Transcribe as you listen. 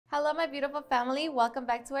Hello my beautiful family, welcome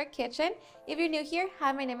back to our kitchen. If you're new here,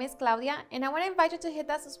 hi, my name is Claudia and I want to invite you to hit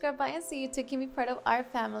that subscribe button so you too can be part of our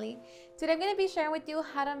family. Today I'm going to be sharing with you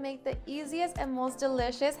how to make the easiest and most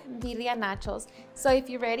delicious birria nachos. So if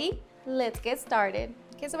you're ready, let's get started.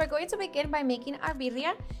 Okay, so we're going to begin by making our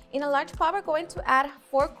birria. In a large pot, we're going to add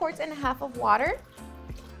 4 quarts and a half of water.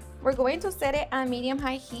 We're going to set it at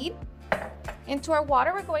medium-high heat. Into our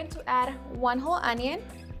water, we're going to add 1 whole onion,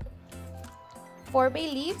 4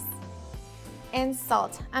 bay leaves, and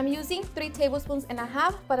salt. I'm using 3 tablespoons and a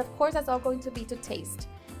half, but of course that's all going to be to taste.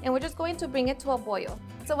 And we're just going to bring it to a boil.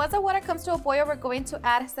 So once the water comes to a boil, we're going to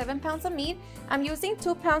add 7 pounds of meat. I'm using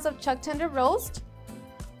 2 pounds of chuck tender roast,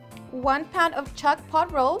 1 pound of chuck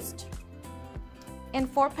pot roast, and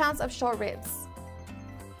 4 pounds of short ribs.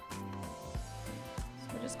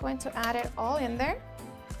 So we're just going to add it all in there.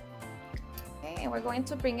 Okay, and we're going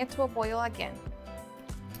to bring it to a boil again.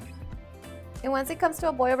 And once it comes to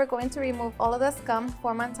a boil, we're going to remove all of the scum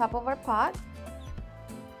formed on top of our pot.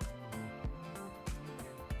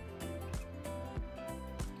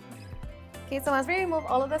 Okay, so once we remove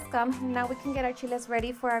all of the scum, now we can get our chiles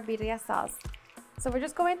ready for our birria sauce. So we're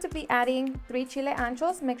just going to be adding 3 chile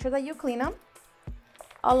anchos, make sure that you clean them,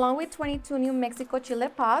 along with 22 new Mexico Chile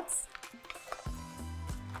pods.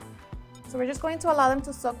 So we're just going to allow them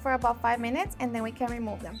to soak for about 5 minutes and then we can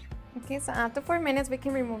remove them. Okay, so after 4 minutes, we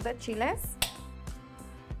can remove the chiles.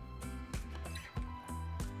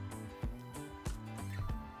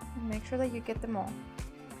 Make sure that you get them all.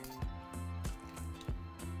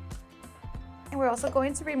 And we're also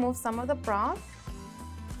going to remove some of the broth.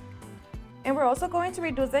 And we're also going to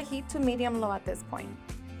reduce the heat to medium-low at this point.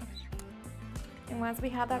 And once we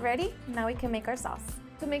have that ready, now we can make our sauce.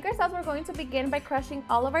 To make our sauce, we're going to begin by crushing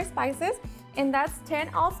all of our spices. And that's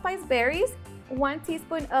 10 allspice berries, 1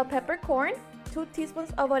 teaspoon of peppercorn, 2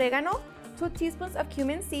 teaspoons of oregano, 2 teaspoons of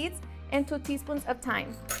cumin seeds, and 2 teaspoons of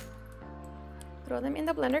thyme. Throw them in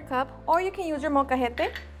the blender cup, or you can use your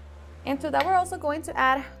molcajete. And to that, we're also going to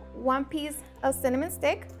add 1 piece of cinnamon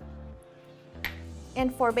stick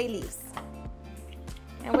and 4 bay leaves.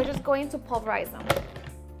 And we're just going to pulverize them.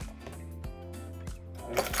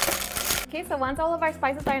 Okay, so once all of our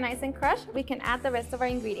spices are nice and crushed, we can add the rest of our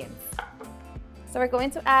ingredients. So we're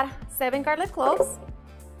going to add 7 garlic cloves,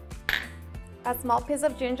 a small piece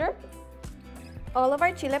of ginger, all of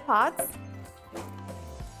our chile pods,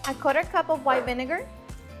 a 1/4 cup of white vinegar,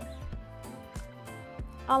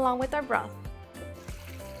 along with our broth.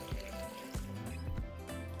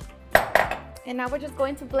 And now we're just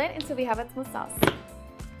going to blend until we have a smooth sauce.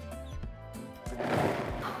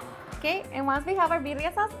 Okay, and once we have our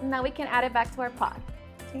birria sauce, now we can add it back to our pot.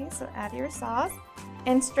 Okay, so add your sauce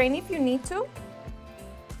and strain if you need to.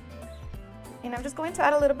 And I'm just going to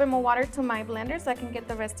add a little bit more water to my blender so I can get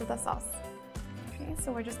the rest of the sauce. Okay,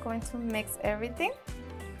 so we're just going to mix everything.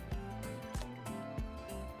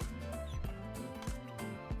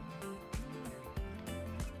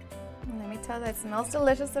 And let me tell you, that it smells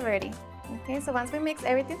delicious already. Okay, so once we mix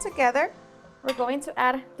everything together, we're going to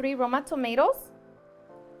add 3 Roma tomatoes.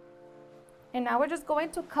 And now we're just going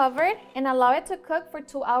to cover it and allow it to cook for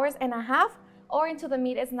 2 hours and a half or until the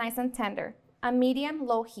meat is nice and tender, a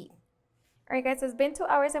medium-low heat. All right, guys, so it's been 2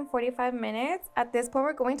 hours and 45 minutes. At this point,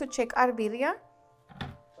 we're going to check our birria.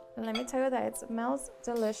 And let me tell you that it smells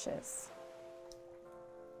delicious.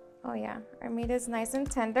 Oh yeah, our meat is nice and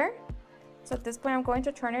tender. So at this point, I'm going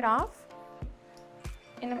to turn it off.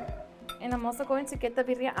 And I'm also going to get the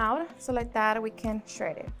birria out, so like that we can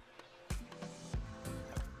shred it.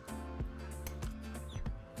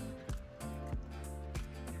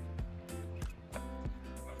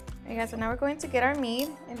 Okay, guys, so now we're going to get our meat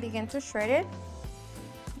and begin to shred it.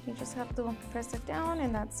 You just have to press it down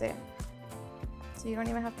and that's it. So you don't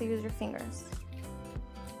even have to use your fingers.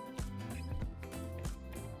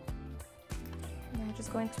 And I'm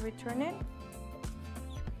just going to return it.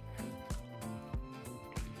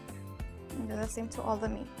 And do the same to all the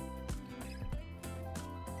meat.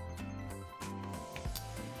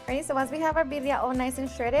 Alright, so once we have our birria all nice and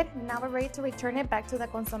shredded, now we're ready to return it back to the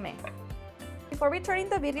consomé. Before returning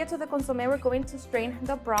the birria to the consomé, we're going to strain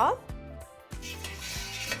the broth.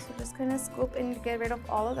 So just kind of scoop and get rid of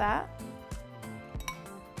all of that.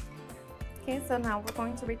 Okay, so now we're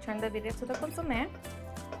going to return the birria to the consomé.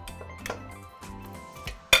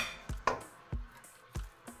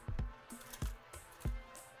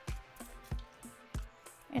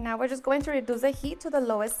 And now we're just going to reduce the heat to the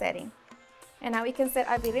lowest setting. And now we can set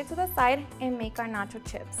our birria to the side and make our nacho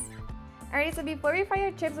chips. Alright, so before we fry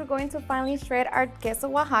our chips, we're going to finally shred our queso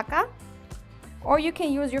Oaxaca. Or you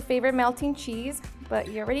can use your favorite melting cheese, but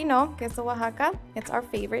you already know queso Oaxaca, it's our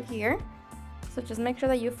favorite here. So just make sure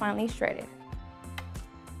that you finely shred it.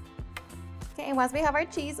 Okay, and once we have our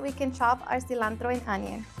cheese, we can chop our cilantro and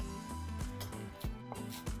onion.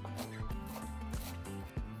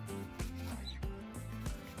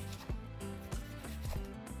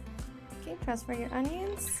 Okay, transfer your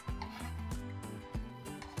onions.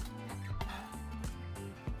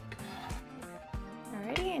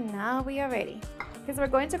 Alrighty, and now we are ready. Okay, so we're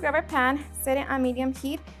going to grab our pan, set it on medium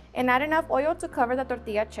heat, and add enough oil to cover the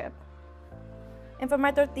tortilla chip. And for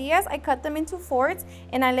my tortillas, I cut them into fours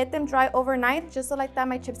and I let them dry overnight, just so like that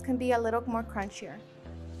my chips can be a little more crunchier.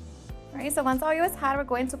 Alright, so once oil is hot, we're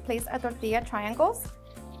going to place our tortilla triangles.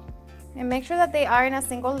 And make sure that they are in a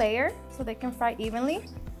single layer so they can fry evenly.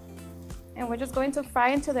 And we're just going to fry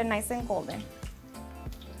until they're nice and golden.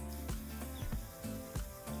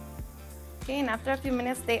 Okay, and after a few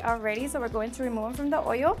minutes, they are ready, so we're going to remove them from the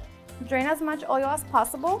oil. Drain as much oil as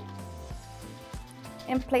possible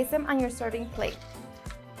and place them on your serving plate.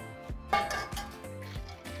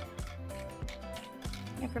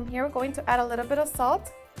 And from here, we're going to add a little bit of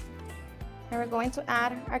salt, and we're going to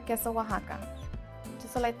add our queso Oaxaca.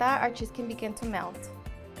 Just so like that, our cheese can begin to melt.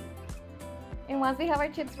 And once we have our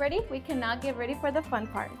chips ready, we can now get ready for the fun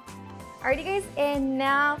part. Alrighty guys, and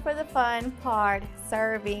now for the fun part,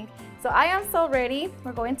 serving. So I am so ready.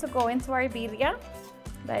 We're going to go into our birria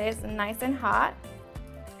that is nice and hot.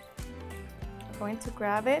 We're going to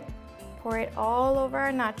grab it, pour it all over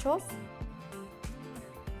our nachos.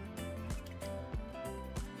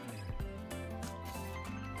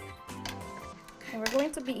 And we're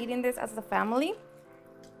going to be eating this as a family.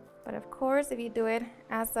 But of course, if you do it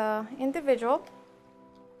as an individual,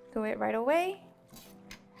 do it right away.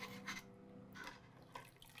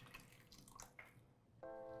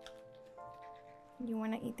 You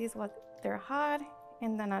want to eat these while they're hot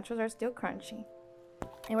and the nachos are still crunchy.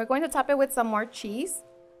 And we're going to top it with some more cheese.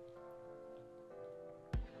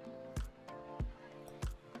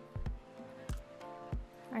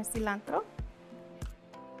 Our cilantro.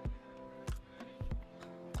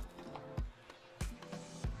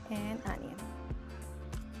 And onion.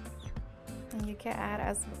 And you can add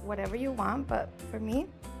as whatever you want, but for me,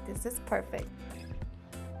 this is perfect.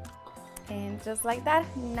 And just like that,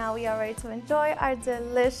 now we are ready to enjoy our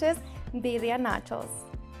delicious birria nachos.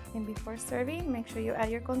 And before serving, make sure you add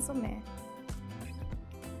your consomé.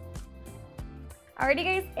 Alrighty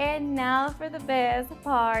guys, and now for the best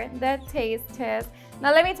part, the taste test.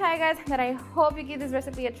 Now let me tell you guys that I hope you give this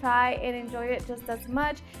recipe a try and enjoy it just as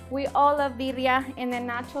much. We all love birria, and the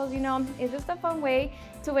nachos, you know, it's just a fun way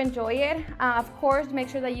to enjoy it. Of course, make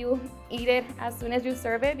sure that you eat it as soon as you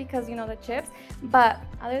serve it because you know the chips. But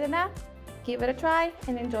other than that, give it a try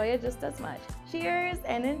and enjoy it just as much. Cheers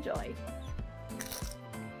and enjoy.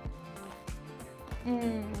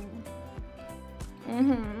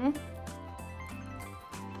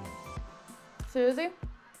 Seriously,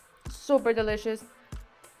 super delicious.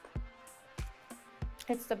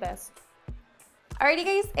 It's the best. Alrighty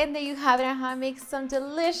guys, and there you have it on how to make some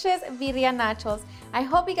delicious birria nachos. I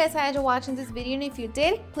hope you guys had enjoyed watching this video, and if you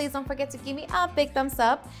did, please don't forget to give me a big thumbs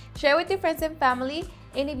up, share with your friends and family,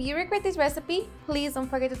 and if you regret this recipe, please don't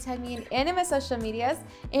forget to tag me in any of my social medias,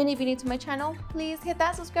 and if you're new to my channel, please hit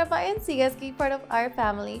that subscribe button so you guys can be part of our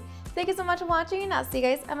family. Thank you so much for watching, and I'll see you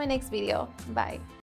guys on my next video. Bye.